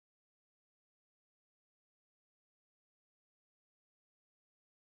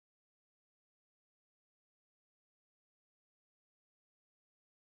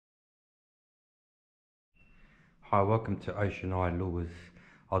Hi, welcome to Ocean Eye Lures.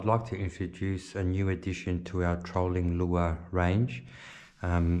 I'd like to introduce a new addition to our trolling lure range,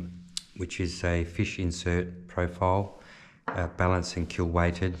 which is a fish insert profile, balanced and kill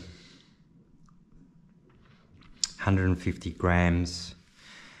weighted, 150 grams.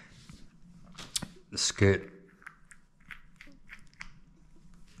 The skirt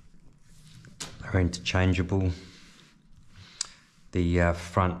are interchangeable. The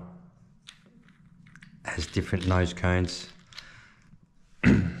front has different nose cones.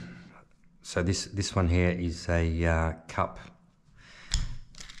 So this one here is a cup.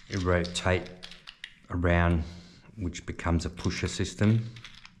 You rotate around, which becomes a pusher system.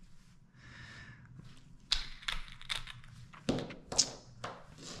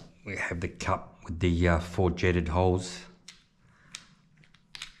 We have the cup with the 4 jetted holes.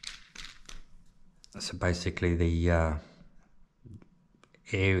 So basically the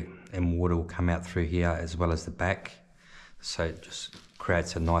air and water will come out through here as well as the back, so it just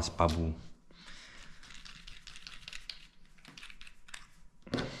creates a nice bubble.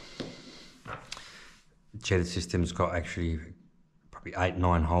 Jetted system's got actually probably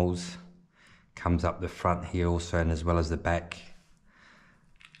 8-9 holes, comes up the front here also and as well as the back.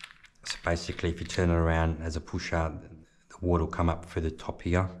 So basically if you turn it around as a pusher, the water will come up through the top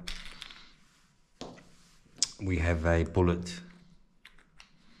here. We have a bullet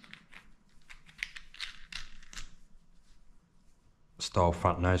style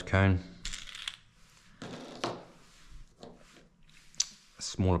front nose cone,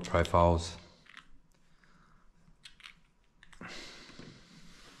 smaller profiles,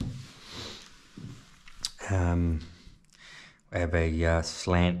 we have a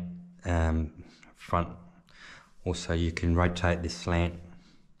slant front. Also you can rotate this slant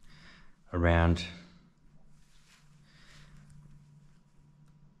around.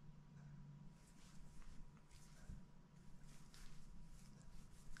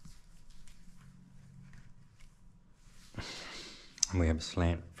 And we have a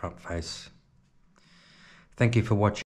slant front face. Thank you for watching.